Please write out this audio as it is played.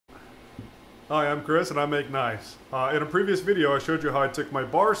Hi, I'm Chris and I make knives. In a previous video I showed you how I took my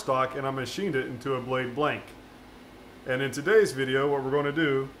bar stock and I machined it into a blade blank. And in today's video what we're going to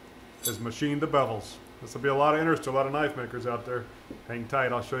do is machine the bevels. This will be a lot of interest to a lot of knife makers out there. Hang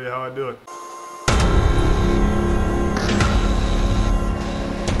tight, I'll show you how I do it.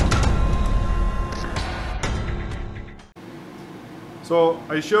 So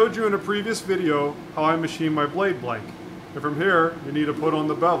I showed you in a previous video how I machine my blade blank. And from here you need to put on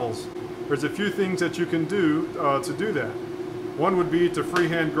the bevels. There's a few things that you can do to do that. One would be to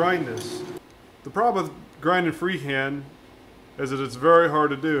freehand grind this. The problem with grinding freehand is that it's very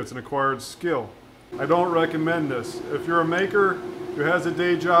hard to do. It's an acquired skill. I don't recommend this. If you're a maker who has a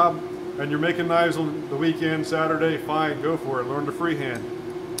day job and you're making knives on the weekend, Saturday, fine, go for it. Learn to freehand.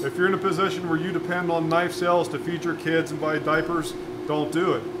 If you're in a position where you depend on knife sales to feed your kids and buy diapers, don't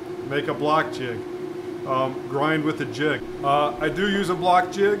do it. Make a block jig. Grind with a jig. I do use a block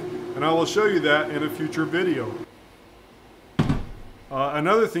jig, and I will show you that in a future video.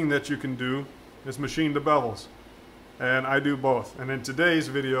 Another thing that you can do is machine the bevels. And I do both. And in today's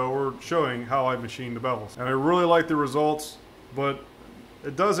video, we're showing how I machine the bevels. And I really like the results, but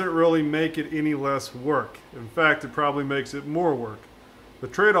it doesn't really make it any less work. In fact, it probably makes it more work. The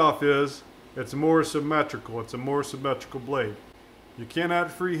trade-off is it's more symmetrical. It's a more symmetrical blade. You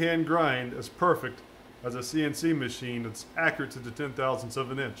cannot freehand grind as perfect as a CNC machine that's accurate to the 10,000ths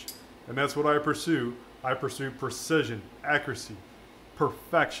of an inch. And that's what I pursue. I pursue precision, accuracy,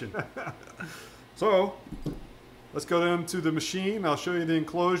 perfection. So, let's go down to the machine. I'll show you the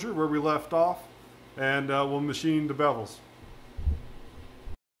enclosure where we left off, and we'll machine the bevels.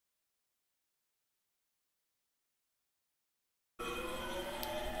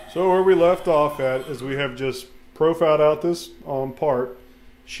 So where we left off at is we have just profiled out this part,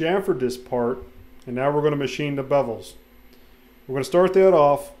 chamfered this part, and now we're going to machine the bevels. We're going to start that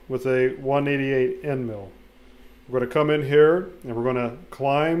off with a 188 end mill. We're going to come in here and we're going to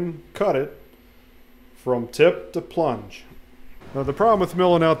cut it from tip to plunge. Now the problem with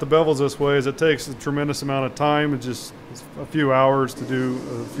milling out the bevels this way is it takes a tremendous amount of time. It's a few hours to do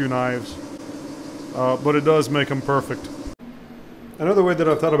a few knives, but it does make them perfect. Another way that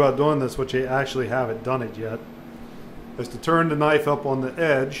I've thought about doing this, which I actually haven't done it yet, is to turn the knife up on the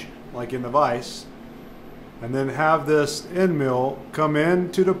edge, like in the vise, and then have this end mill come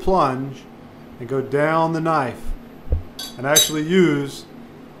into the plunge and go down the knife and actually use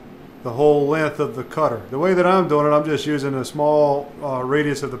the whole length of the cutter. The way that I'm doing it, I'm just using a small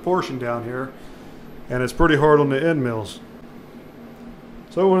radius of the portion down here, and it's pretty hard on the end mills.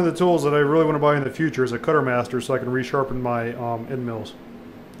 So one of the tools that I really want to buy in the future is a cutter master so I can resharpen my end mills.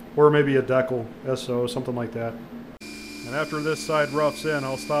 Or maybe a decal, SO, something like that. And after this side roughs in,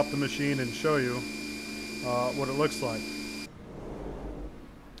 I'll stop the machine and show you what it looks like.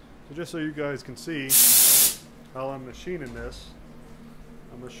 So just so you guys can see how I'm machining this,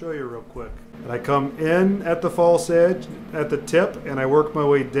 I'm going to show you real quick. And I come in at the false edge, at the tip, and I work my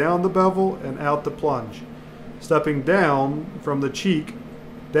way down the bevel and out the plunge, stepping down from the cheek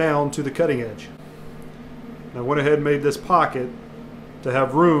down to the cutting edge. And I went ahead and made this pocket to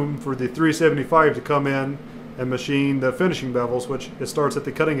have room for the 375 to come in and machine the finishing bevels, which it starts at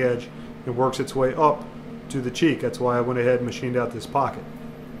the cutting edge and works its way up to the cheek. That's why I went ahead and machined out this pocket.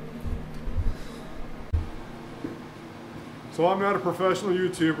 So I'm not a professional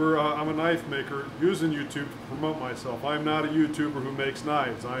YouTuber, I'm a knife maker using YouTube to promote myself. I'm not a YouTuber who makes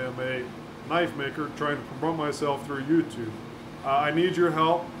knives. I am a knife maker trying to promote myself through YouTube. I need your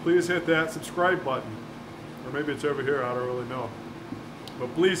help. Please hit that subscribe button. Or maybe it's over here, I don't really know.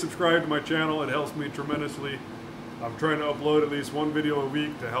 But please subscribe to my channel, it helps me tremendously. I'm trying to upload at least one video a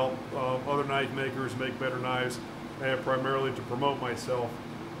week to help other knife makers make better knives, and primarily to promote myself.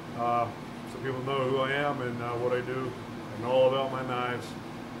 So people know who I am and what I do and all about my knives.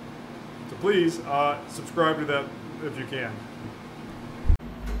 So please subscribe to that if you can.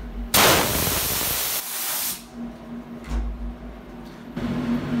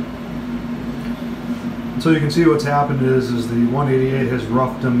 So you can see what's happened is the 188 has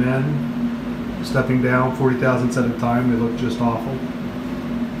roughed them in, stepping down 40,000ths at a time. They look just awful.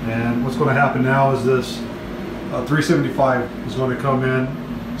 And what's going to happen now is this 375 is going to come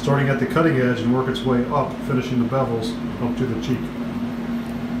in, starting at the cutting edge and work its way up, finishing the bevels up to the cheek.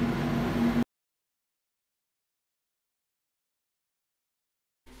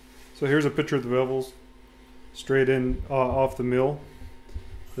 So here's a picture of the bevels straight in off the mill.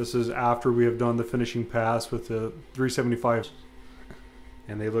 This is after we have done the finishing pass with the 375,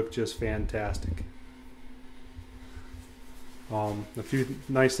 and they look just fantastic. A few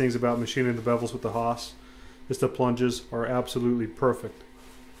nice things about machining the bevels with the Haas is the plunges are absolutely perfect.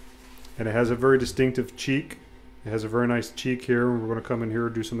 And it has a very distinctive cheek. It has a very nice cheek here. We're going to come in here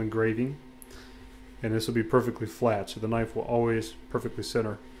and do some engraving. And this will be perfectly flat, so the knife will always perfectly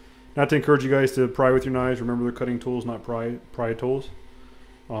center. Not to encourage you guys to pry with your knives. Remember, they're cutting tools, not pry tools.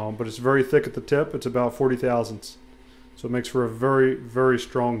 But it's very thick at the tip. It's about 40 thousandths. So it makes for a very, very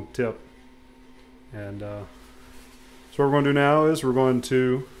strong tip. And so what we're going to do now is we're going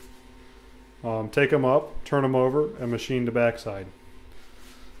to take them up, turn them over, and machine the backside.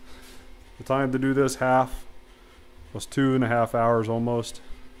 The time to do this was 2.5 hours almost.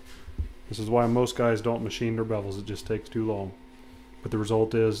 This is why most guys don't machine their bevels. It just takes too long. But the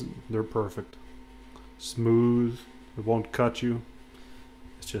result is they're perfect. Smooth. It won't cut you.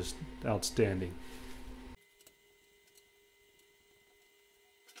 It's just outstanding.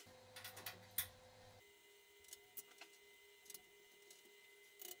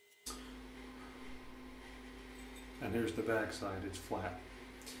 And here's the back side. It's flat.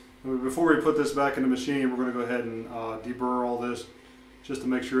 Before we put this back in the machine, we're going to go ahead and deburr all this just to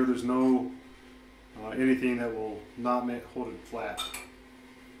make sure there's no anything that will not hold it flat.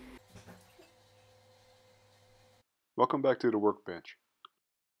 Welcome back to the workbench.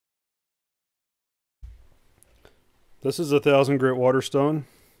 This is a 1000 grit water stone.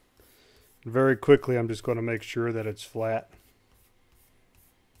 Very quickly, I'm just going to make sure that it's flat.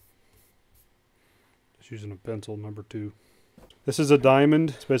 Just using a pencil, number 2. This is a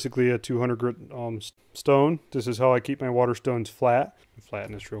diamond. It's basically a 200 grit stone. This is how I keep my water stones flat.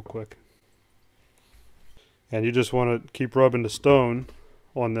 Flatten this real quick. And you just want to keep rubbing the stone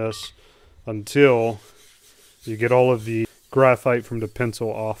on this until you get all of the graphite from the pencil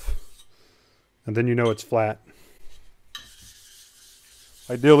off. And then you know it's flat.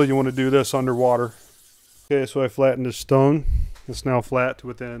 Ideally, you want to do this underwater. Okay, so I flattened this stone. It's now flat to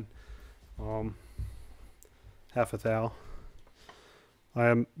within half a thou. I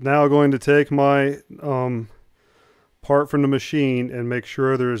am now going to take my part from the machine and make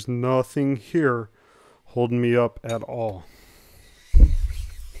sure there's nothing here holding me up at all. And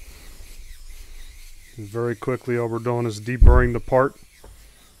very quickly, all we're doing is deburring the part.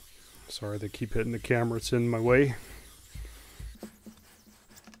 Sorry, they keep hitting the camera. It's in my way.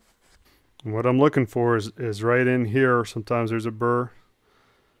 And what I'm looking for is right in here. Sometimes there's a burr.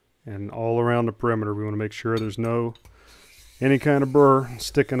 And all around the perimeter, we want to make sure there's any kind of burr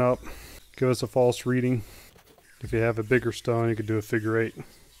sticking up. Give us a false reading. If you have a bigger stone, you could do a figure 8.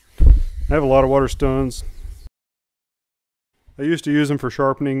 I have a lot of water stones. I used to use them for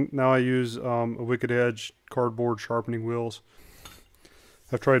sharpening. Now I use a Wicked Edge cardboard sharpening wheels.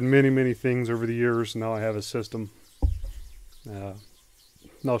 I've tried many things over the years. Now I have a system. And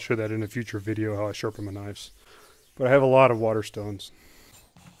I'll show that in a future video, how I sharpen my knives. But I have a lot of water stones.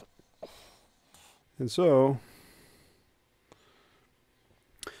 And so,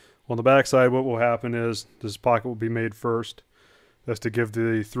 on the back side, what will happen is this pocket will be made first. That's to give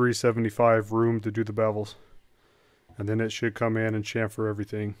the 375 room to do the bevels. And then it should come in and chamfer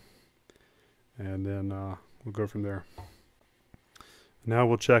everything. And then we'll go from there. Now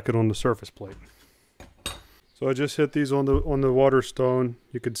we'll check it on the surface plate. So I just hit these on the water stone.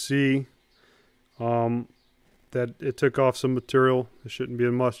 You could see that it took off some material. There shouldn't be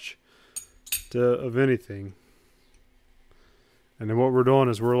much of anything. And then what we're doing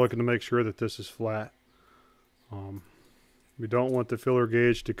is we're looking to make sure that this is flat. We don't want the filler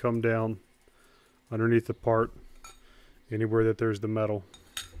gauge to come down underneath the part anywhere that there's the metal.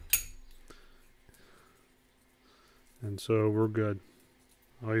 And so we're good.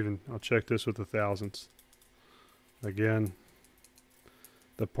 I'll check this with the thousandths. Again,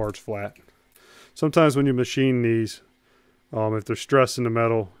 the part's flat. Sometimes when you machine these, if there's stress in the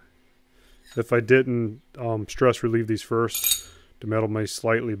metal, if I didn't stress relieve these first, the metal may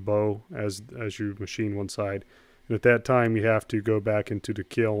slightly bow as you machine one side. And at that time, you have to go back into the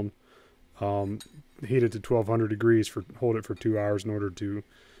kiln, heat it to 1200 degrees, hold it for 2 hours in order to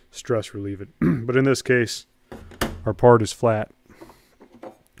stress relieve it. But in this case, our part is flat.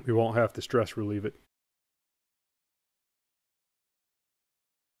 We won't have to stress relieve it.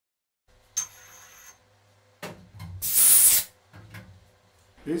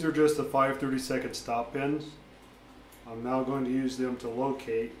 These are just the 5/32 stop pins. I'm now going to use them to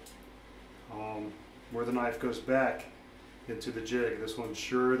locate where the knife goes back into the jig. This will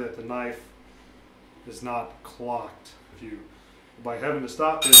ensure that the knife is not clocked. By having the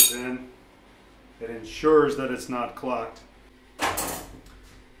stop pins in, it ensures that it's not clocked.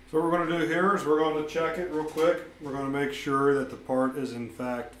 So what we're going to do here is we're going to check it real quick. We're going to make sure that the part is in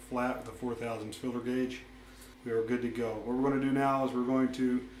fact flat with the 4/1000 filler gauge. We are good to go. What we're going to do now is we're going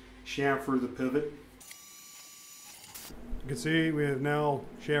to chamfer the pivot. You can see we have now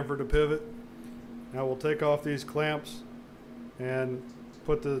chamfered the pivot. Now we'll take off these clamps and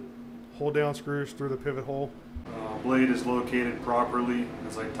put the hold down screws through the pivot hole. Blade is located properly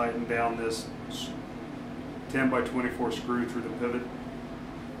as I tighten down this 10 by 24 screw through the pivot.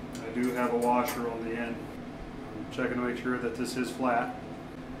 I do have a washer on the end. I'm checking to make sure that this is flat.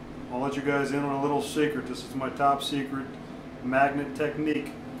 I'll let you guys in on a little secret. This is my top secret magnet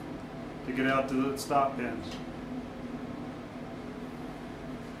technique to get out to the stop pins.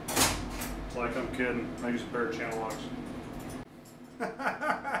 It's like I'm kidding. I use a pair of channel locks.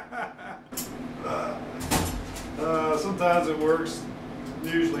 Sometimes it works,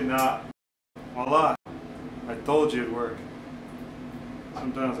 usually not. Voila! I told you it'd work.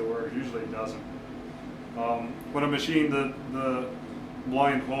 Sometimes it works, usually it doesn't. When I machined the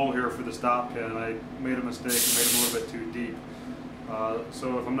blind hole here for the stop pin, I made a mistake and made them a little bit too deep.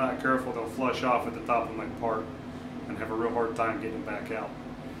 So if I'm not careful, they'll flush off at the top of my part and have a real hard time getting back out.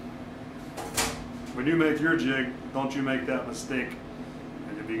 When you make your jig, don't you make that mistake,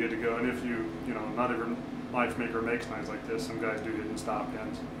 and you'll be good to go. And if you know, not every knife maker makes knives like this. Some guys do hidden stop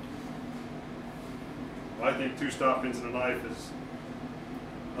pins. I think 2 stop pins in a knife is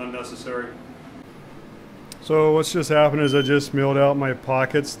unnecessary. So what's just happened is I just milled out my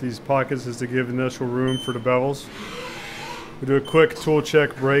pockets. These pockets is to give initial room for the bevels. We do a quick tool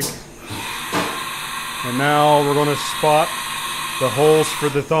check break. And now we're going to spot the holes for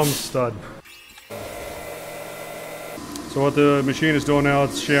the thumb stud. So what the machine is doing now,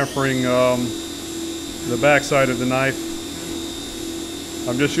 it's chamfering the back side of the knife.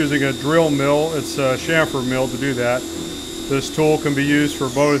 I'm just using a drill mill. It's a chamfer mill to do that. This tool can be used for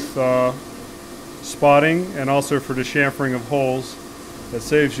both spotting and also for the chamfering of holes. It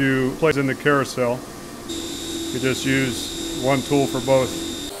saves you place in the carousel. You just use one tool for both.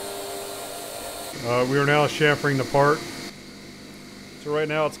 We are now chamfering the part. So right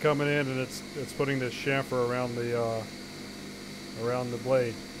now it's coming in and it's putting this chamfer around the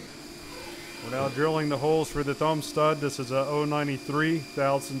blade. We're now drilling the holes for the thumb stud. This is a 093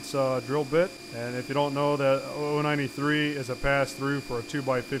 thousandths drill bit, and if you don't know, that 093 is a pass through for a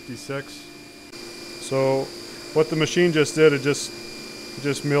 2x56. So what the machine just did, it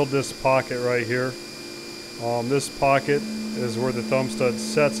just milled this pocket right here. This pocket is where the thumb stud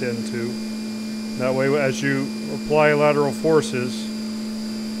sets into. That way, as you apply lateral forces,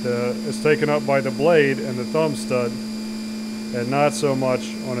 it's taken up by the blade and the thumb stud, and not so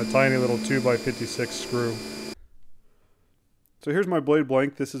much on a tiny little 2x56 screw. So here's my blade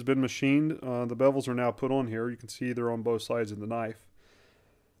blank. This has been machined. The bevels are now put on here. You can see they're on both sides of the knife.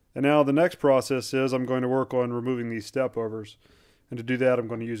 And now the next process is I'm going to work on removing these step overs. And to do that, I'm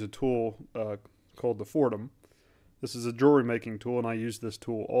going to use a tool called the Fortum. This is a jewelry making tool, and I use this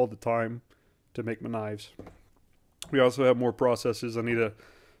tool all the time to make my knives. We also have more processes. I need to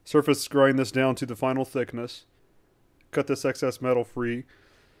surface grind this down to the final thickness. Cut this excess metal free.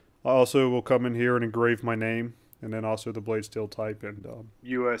 I also will come in here and engrave my name, and then also the blade steel type and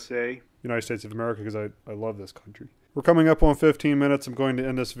USA, United States of America, because I love this country. We're coming up on 15 minutes. I'm going to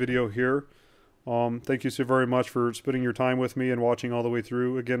end this video here. Thank you so very much for spending your time with me and watching all the way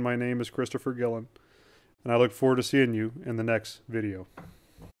through. Again, my name is Christopher Gillian, and I look forward to seeing you in the next video.